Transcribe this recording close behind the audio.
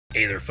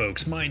Hey there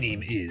folks, my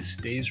name is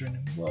Daizoren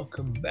and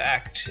welcome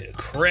back to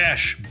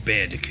Crash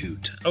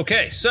Bandicoot.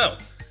 Okay, so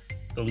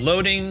the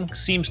loading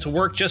seems to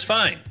work just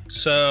fine.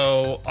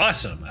 So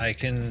awesome, I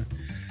can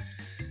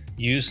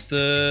use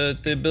the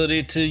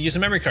ability to use a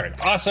memory card.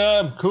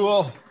 Awesome,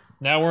 cool.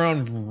 Now we're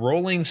on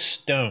Rolling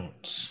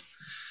Stones.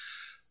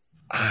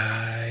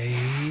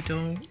 I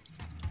don't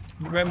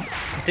remember,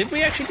 did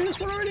we actually do this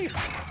one already?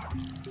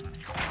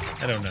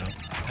 I don't know,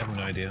 I have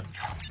no idea.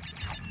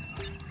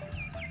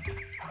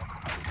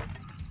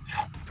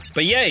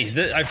 But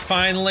yay, I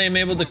finally am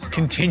able to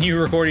continue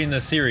recording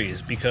this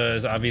series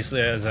because obviously,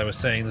 as I was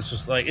saying, this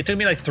was like, it took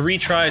me like 3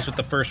 tries with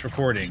the first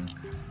recording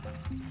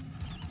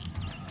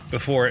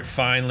before it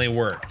finally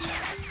worked.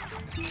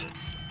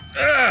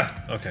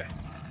 Ah! Okay.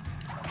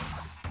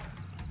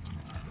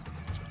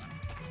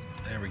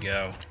 There we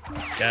go.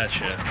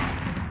 Gotcha.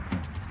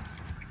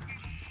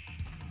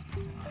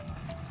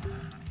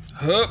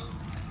 Hup.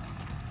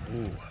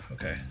 Ooh,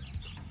 okay.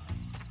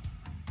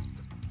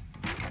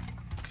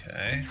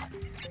 Okay.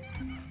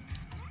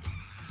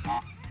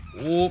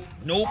 Oh,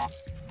 nope.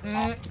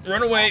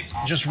 Run away.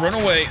 Just run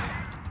away.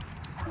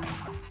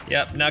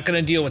 Yep, not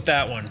gonna deal with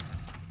that one.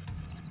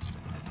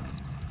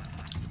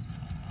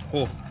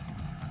 Oh.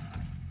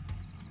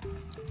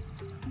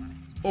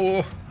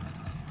 Oh.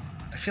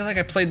 I feel like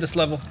I played this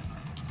level.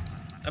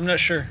 I'm not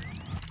sure.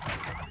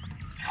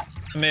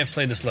 I may have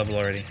played this level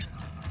already.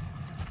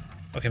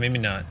 Okay, maybe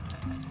not.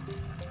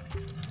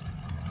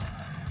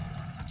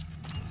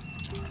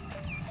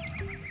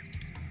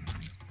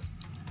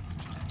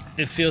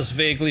 It feels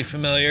vaguely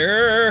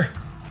familiar.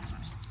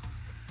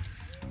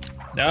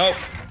 Nope.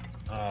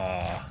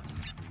 Aw.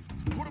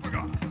 What have I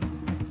got?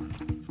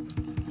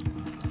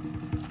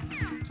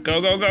 Go,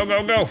 go, go,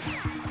 go, go.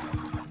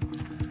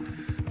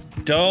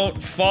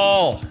 Don't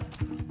fall.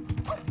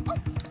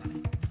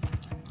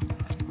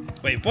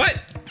 Wait,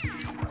 what?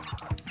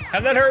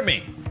 How'd that hurt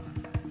me?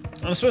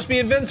 I'm supposed to be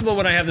invincible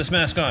when I have this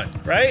mask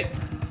on, right?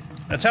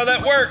 That's how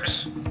that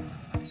works.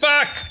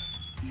 Fuck!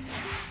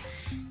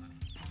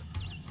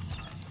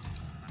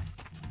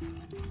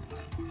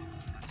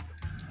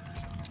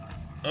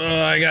 Oh,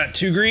 I got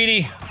too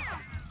greedy.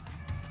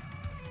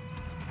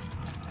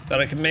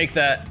 Thought I could make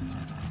that.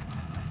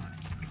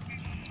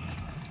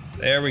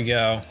 There we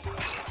go.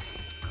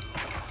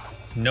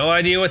 No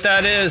idea what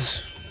that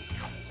is.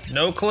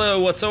 No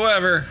clue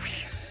whatsoever.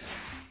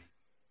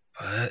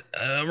 But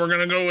we're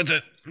gonna go with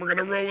it. We're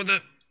gonna roll with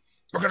it.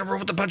 We're gonna roll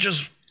with the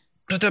punches.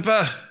 Okay.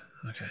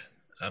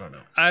 I don't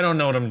know. I don't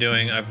know what I'm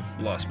doing. I've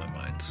lost my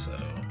mind, so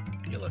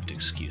you'll have to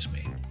excuse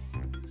me.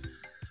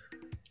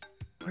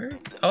 Where?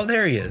 Oh,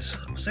 there he is.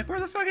 I was like, where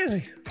the fuck is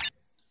he?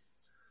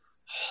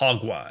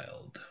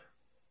 Hogwild.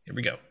 Here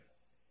we go.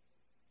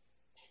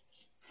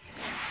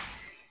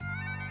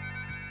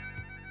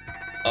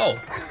 Oh.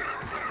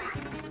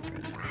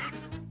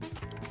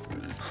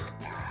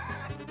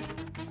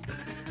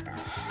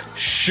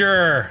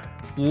 Sure.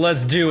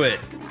 Let's do it.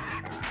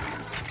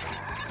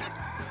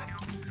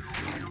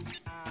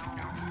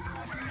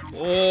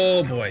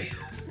 Oh boy.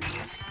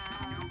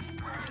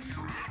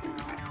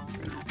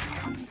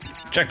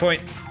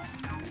 Checkpoint.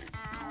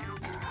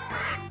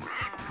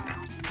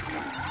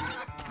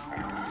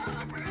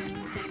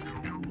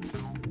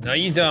 No,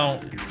 you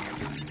don't.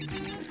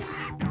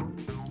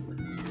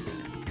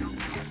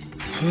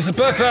 Who's a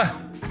pepper?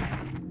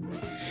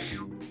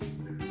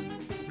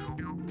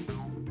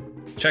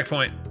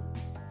 Checkpoint.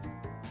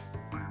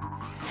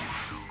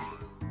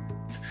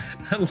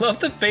 I love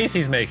the face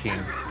he's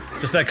making.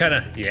 Just that kind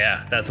of,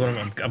 yeah, that's what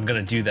I'm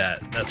gonna do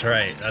that. That's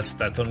right. That's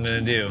what I'm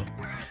gonna do.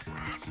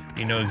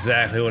 You know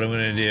exactly what I'm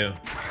gonna do.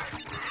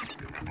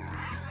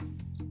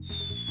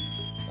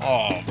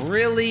 Oh,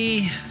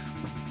 really?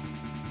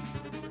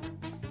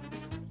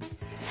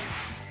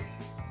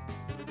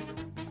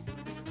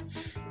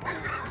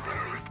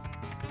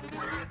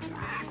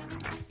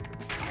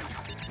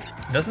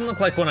 It doesn't look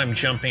like when I'm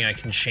jumping I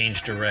can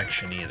change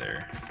direction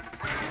either.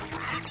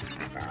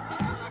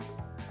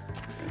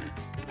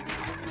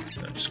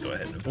 I'll just go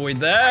ahead and avoid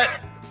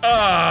that.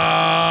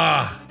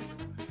 Ah!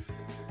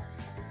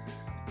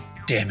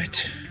 Damn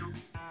it.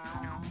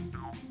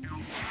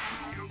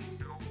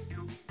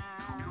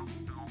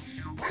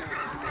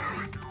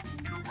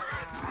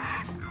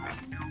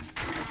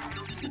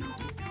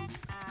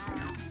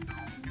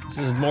 This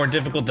is more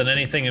difficult than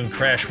anything in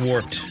Crash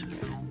Warped.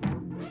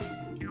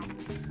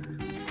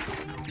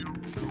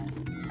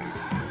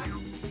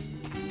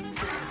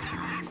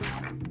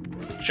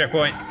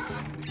 Checkpoint.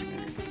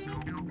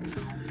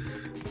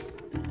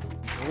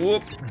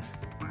 Whoop.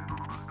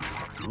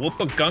 Whoop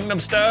a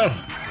Gangnam Style.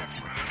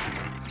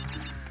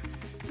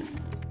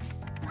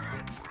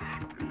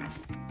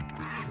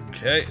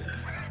 Okay.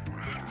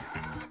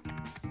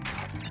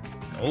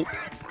 Nope.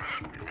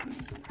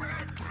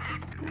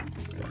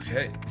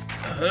 Okay.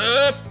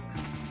 Up.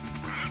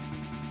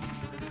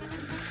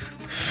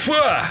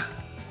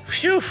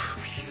 Phew.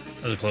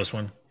 That was a close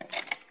one.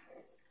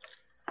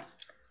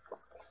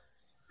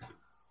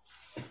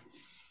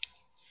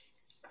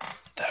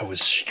 That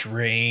was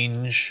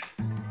strange.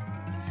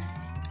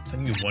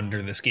 Something you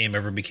wonder this game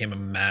ever became a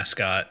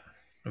mascot.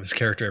 Or this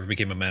character ever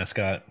became a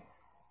mascot.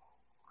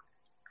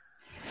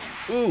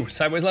 Ooh,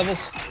 sideways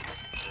levels?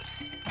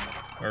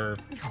 Or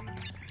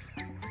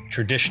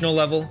traditional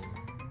level?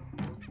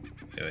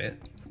 Wait.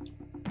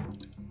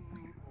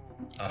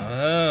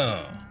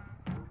 Oh,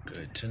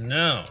 good to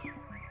know.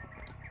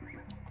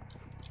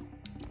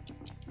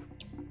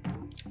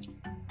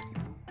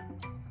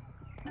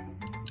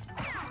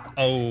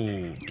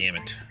 Oh, damn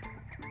it.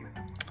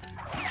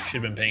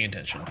 Should have been paying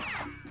attention.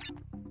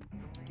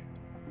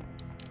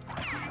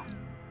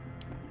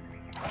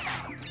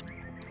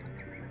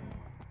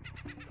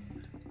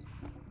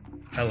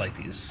 I like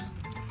these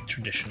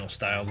traditional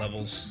style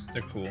levels.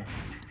 They're cool.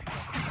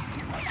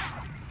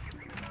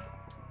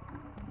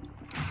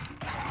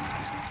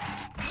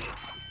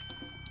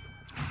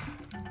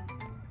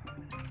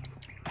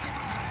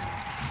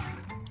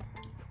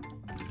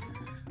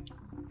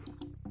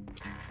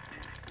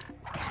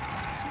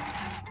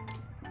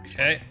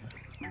 Okay.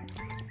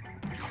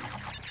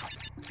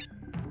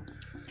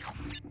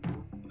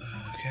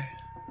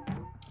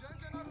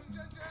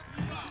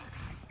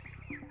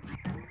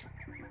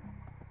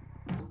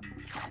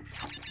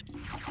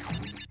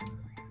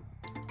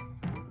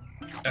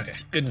 Okay,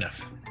 good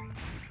enough.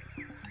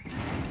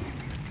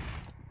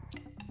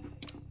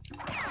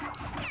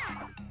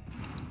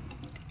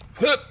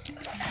 Hup.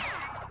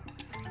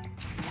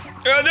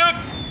 Oh,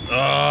 no!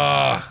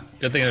 Oh,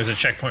 good thing there's a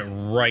checkpoint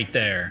right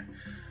there.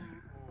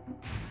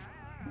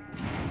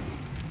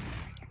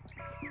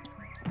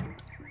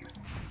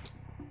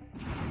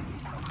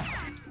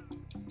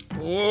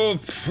 Oh,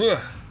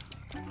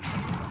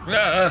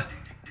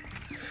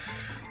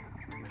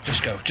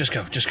 just go, just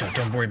go, just go.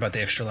 Don't worry about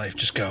the extra life.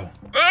 Just go.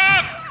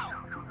 Ah!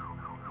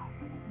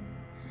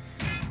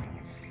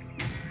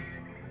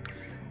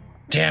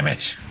 Damn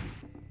it.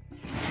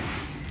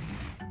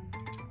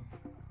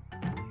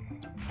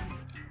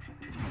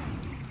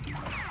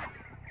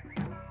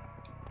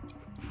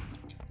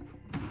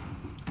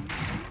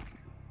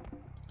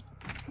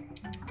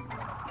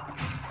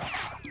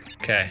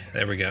 Okay,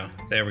 there we go.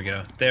 There we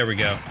go. There we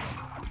go.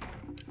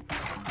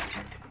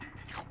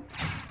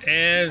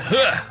 And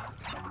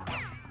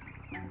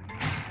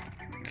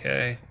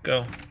okay,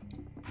 go.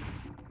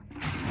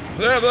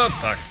 Oh,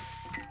 fuck.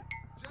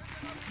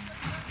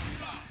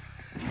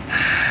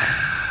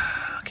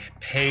 Okay,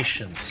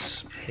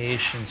 patience.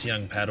 Patience,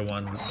 young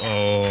Padawan.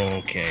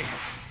 Okay.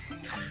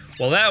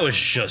 Well, that was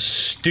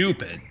just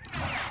stupid.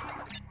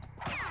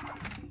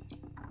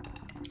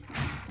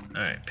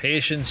 Alright,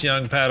 patience,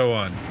 young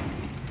Padawan.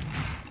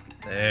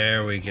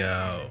 There we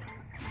go.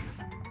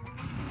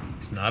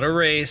 It's not a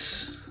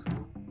race.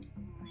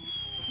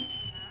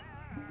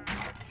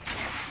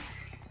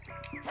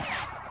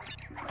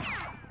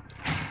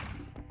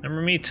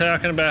 Remember me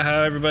talking about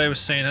how everybody was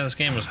saying how this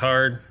game was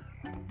hard?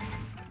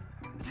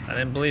 I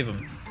didn't believe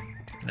them.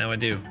 Now I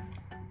do.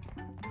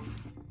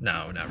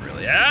 No, not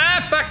really.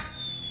 Ah, fuck!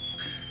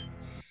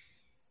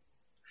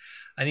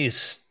 I need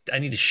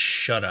to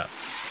shut up.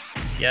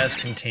 Yes,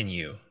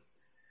 continue.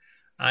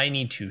 I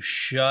need to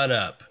shut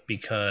up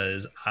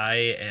because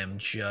I am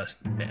just...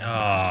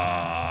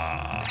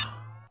 Ah.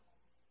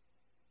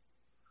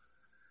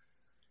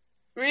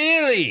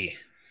 Really?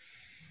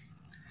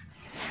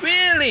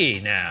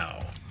 Really now?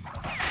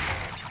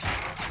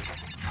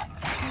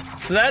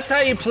 So that's how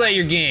you play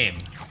your game.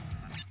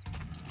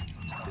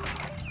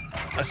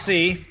 I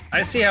see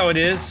how it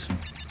is.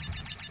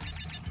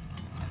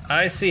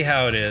 I see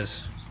how it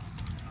is.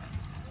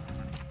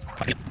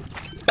 Okay.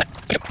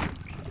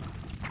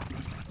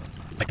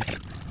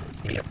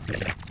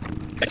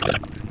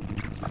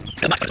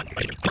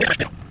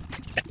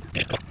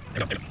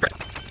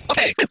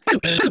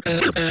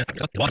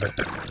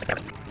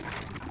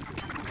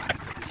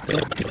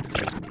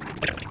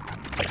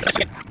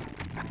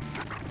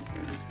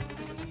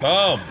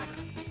 Boom.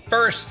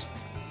 First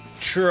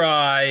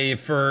try,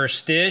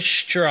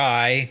 first-ish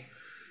try.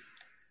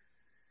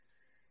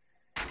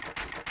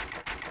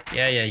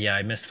 Yeah,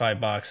 I missed 5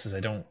 boxes. I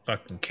don't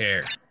fucking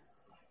care.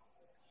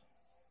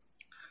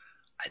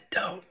 I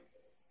don't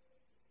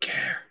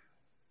care.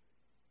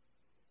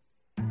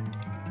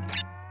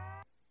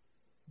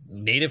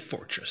 Native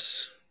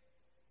Fortress.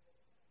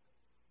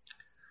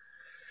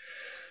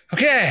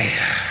 Okay.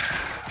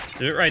 Let's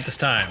do it right this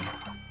time.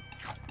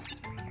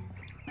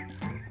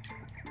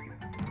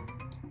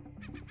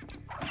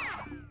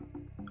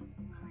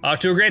 Off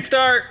to a great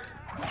start.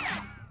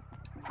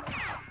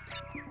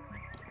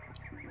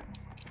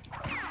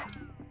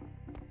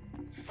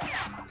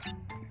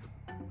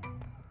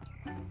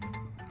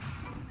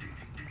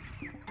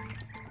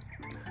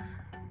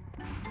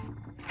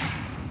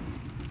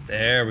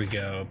 There we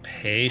go.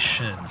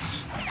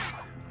 Patience.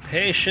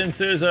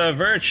 Patience is a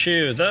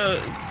virtue. The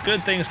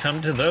good things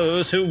come to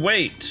those who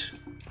wait.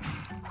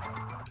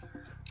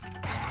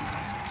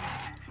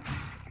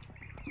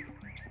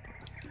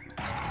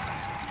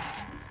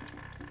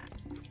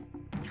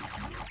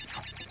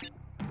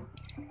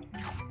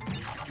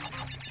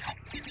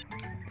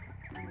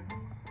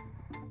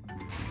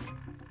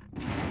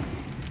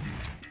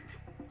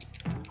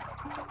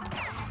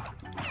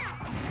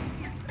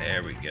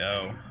 There we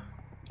go.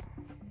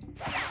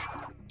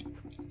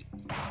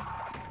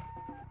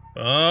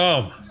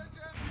 Boom.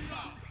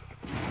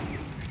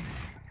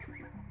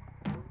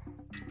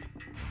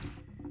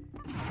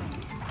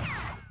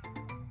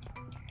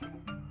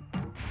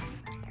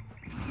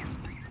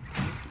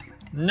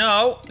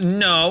 No,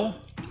 no.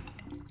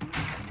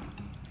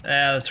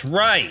 That's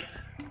right.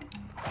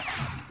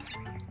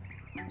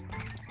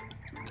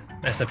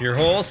 Messed up your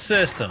whole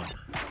system.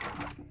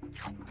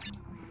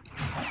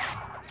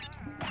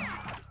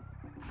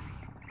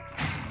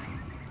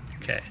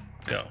 Okay,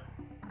 go.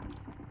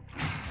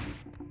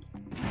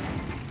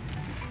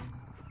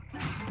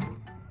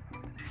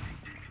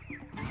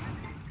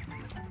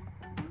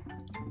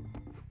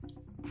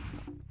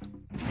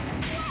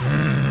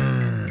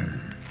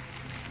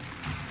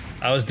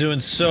 I was doing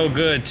so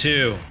good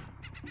too.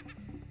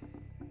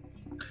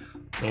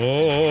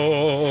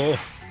 Oh.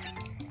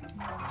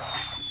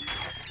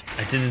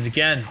 I did it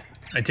again.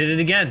 I did it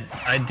again.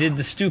 I did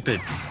the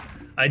stupid.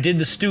 I did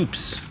the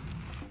stoops.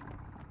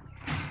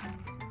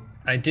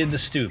 I did the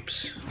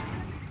stoops.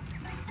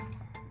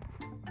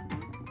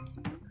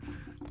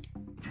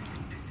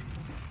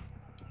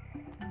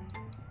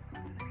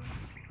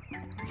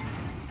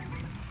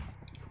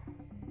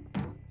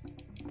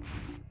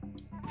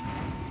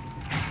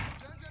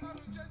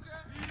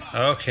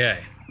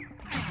 Okay.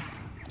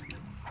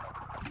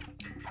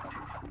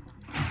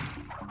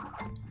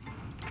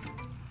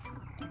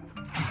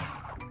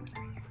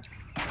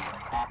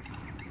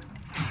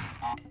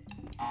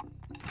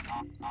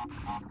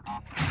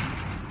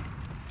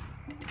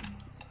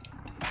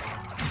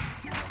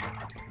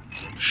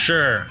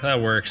 Sure,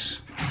 that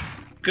works.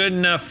 Good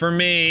enough for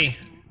me.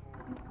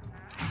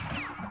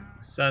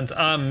 Since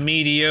I'm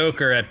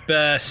mediocre at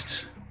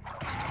best.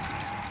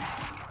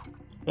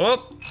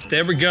 Oh,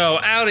 there we go.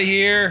 Out of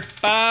here.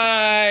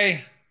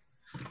 Bye.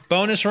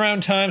 Bonus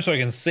round time so I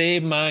can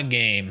save my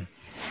game.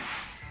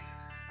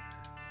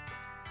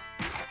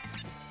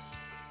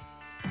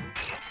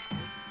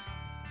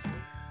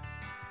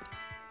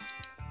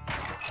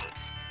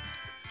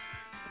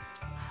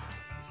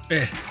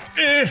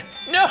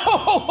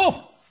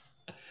 No!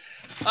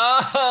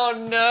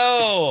 Oh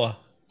no!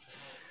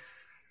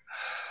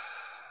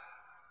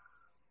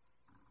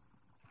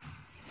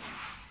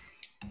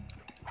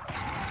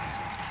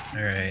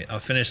 Alright, I'll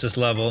finish this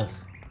level.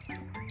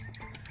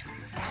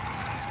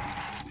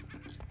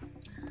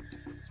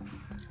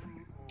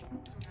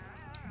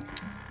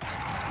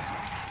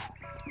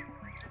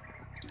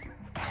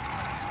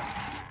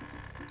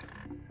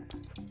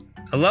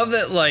 I love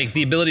that, like,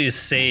 the ability to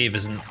save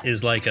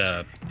is like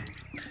a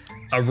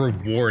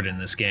reward in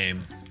this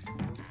game.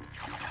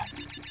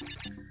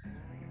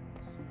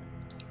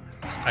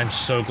 I'm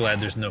so glad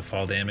there's no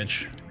fall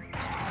damage.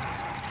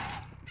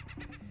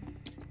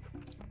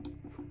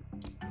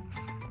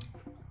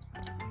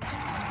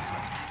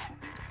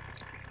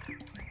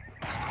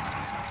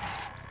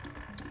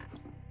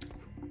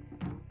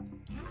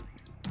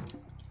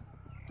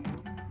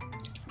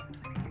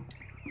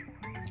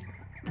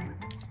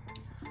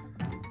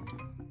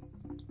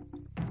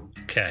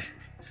 Okay.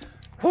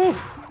 Whew.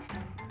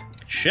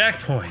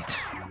 Checkpoint.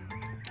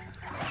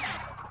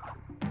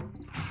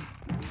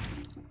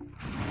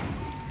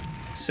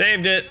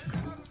 Saved it.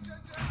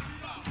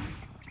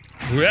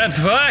 What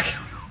the fuck?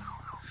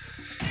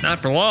 Not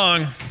for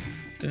long.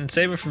 Didn't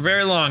save it for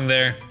very long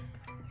there.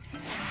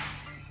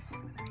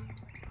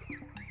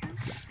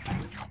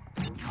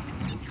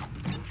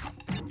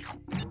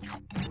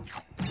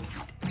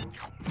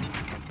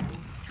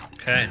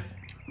 Okay.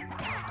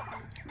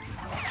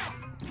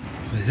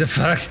 What the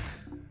fuck?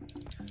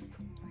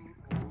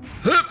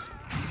 Hup!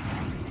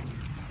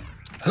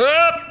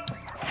 Hup!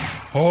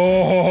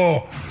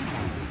 Oh!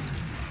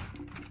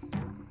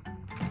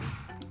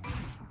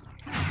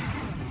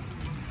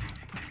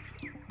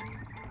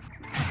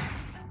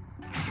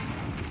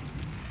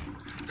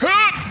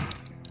 Hup!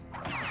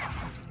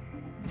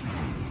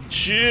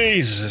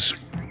 Jesus.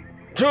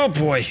 Oh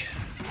boy.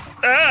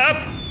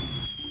 Up!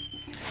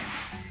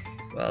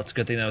 Well, it's a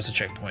good thing that was a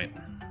checkpoint.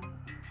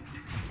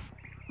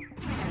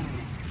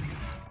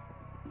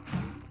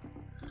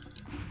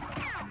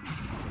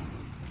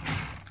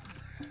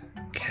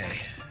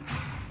 Okay.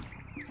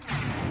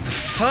 The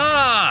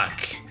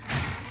fuck!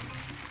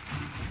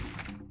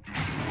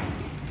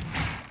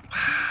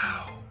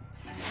 Wow.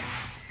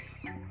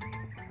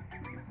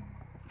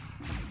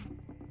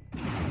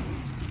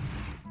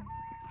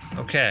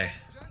 Okay.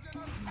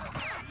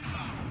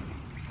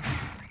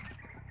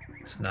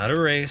 It's not a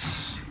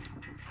race.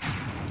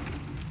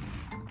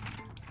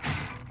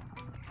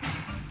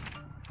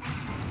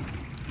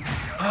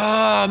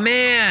 Oh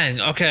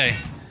man, okay.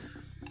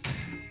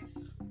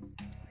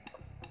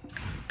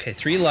 Okay,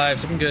 3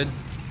 lives, I'm good.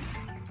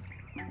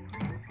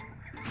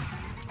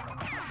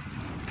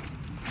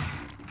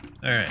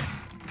 Alright.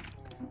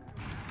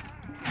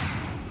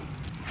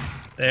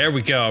 There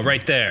we go,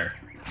 right there.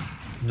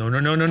 No, no,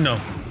 no, no, no.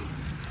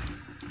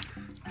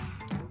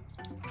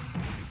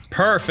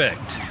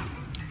 Perfect.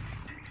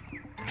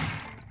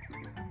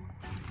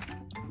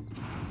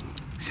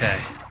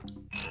 Okay.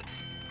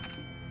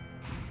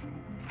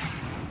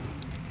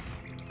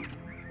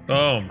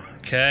 Boom.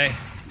 Okay.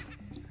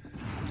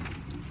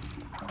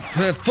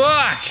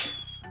 Fuck!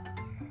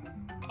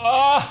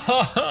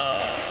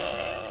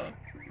 Oh!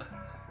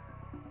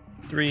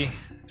 Three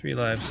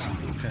lives.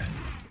 Okay.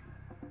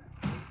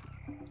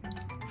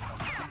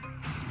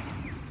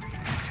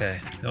 Okay.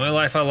 The only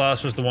life I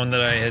lost was the one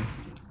that I had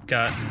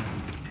gotten.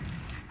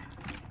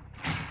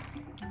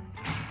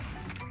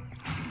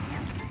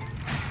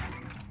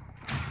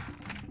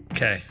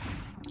 Okay.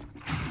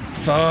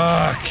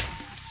 Fuck!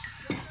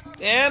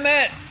 Damn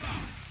it!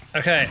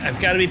 Okay, I've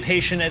got to be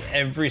patient at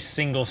every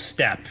single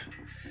step.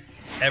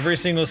 Every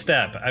single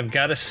step. I've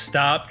got to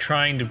stop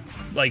trying to,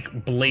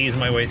 like, blaze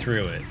my way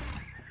through it.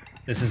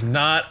 This is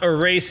not a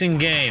racing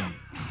game.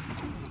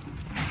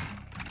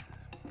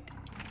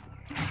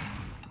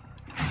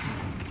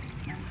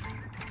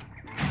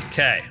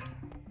 Okay.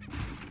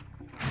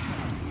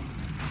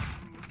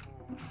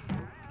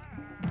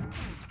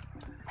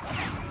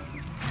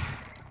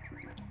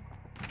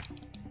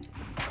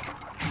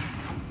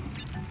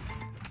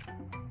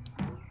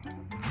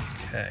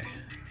 Okay.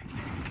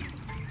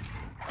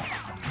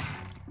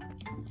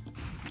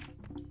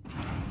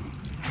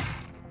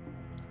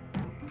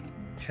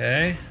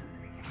 Okay.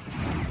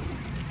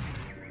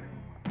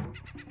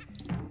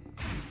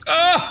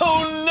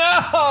 Oh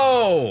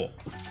no!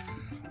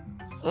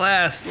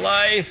 Last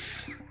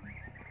life.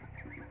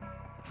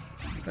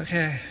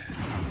 Okay.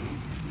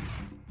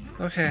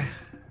 Okay.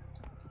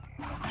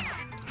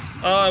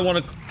 Oh, I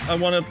want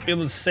to be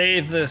able to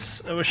save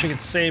this. I wish I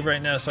could save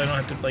right now so I don't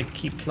have to like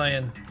keep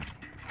playing.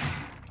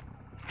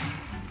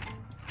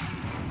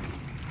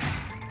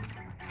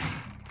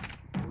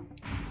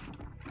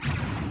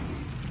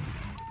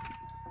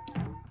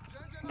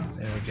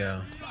 There we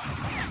go.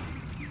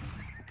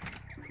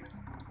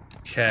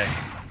 Okay.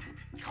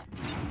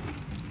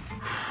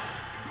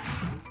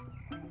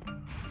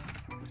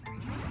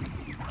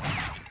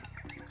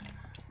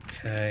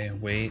 Okay,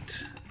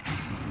 wait.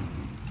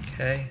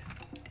 Okay.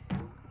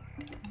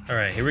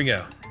 Alright, here we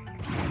go.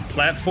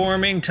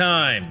 Platforming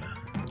time.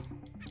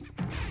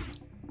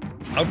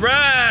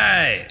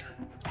 Alright!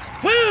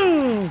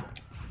 Woo!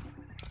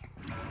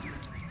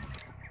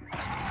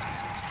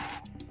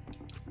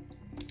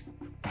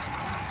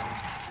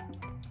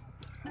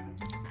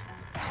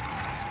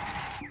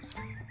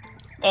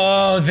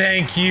 Oh,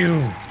 thank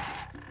you!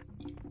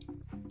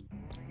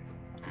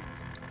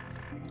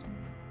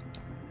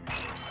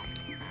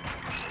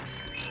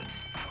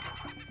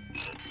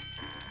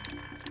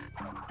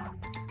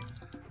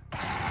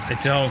 I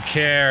don't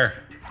care.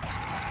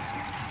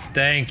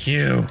 Thank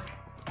you.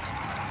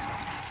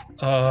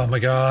 Oh my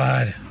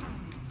god.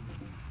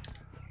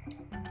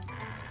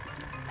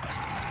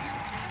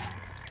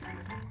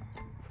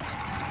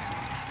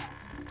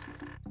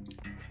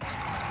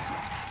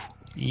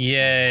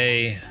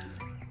 Yay.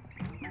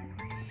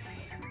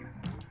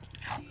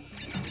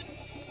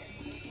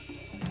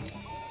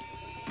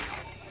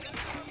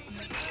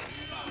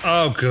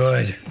 Oh,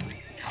 good.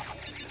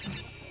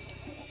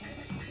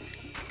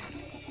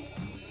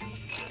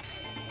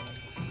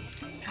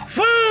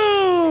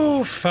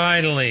 Woo!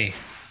 Finally.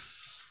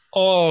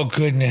 Oh,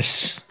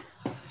 goodness.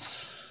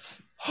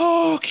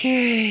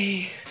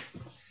 Okay.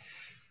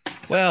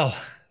 Well,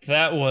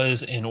 that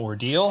was an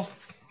ordeal.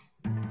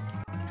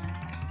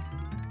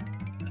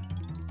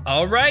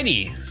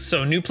 Alrighty,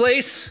 so new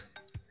place.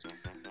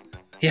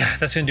 Yeah,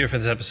 that's gonna do it for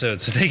this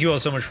episode. So thank you all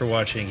so much for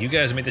watching. You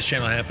guys made this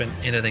channel happen,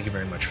 and I thank you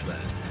very much for that.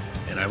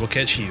 And I will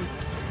catch you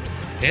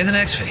in the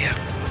next video.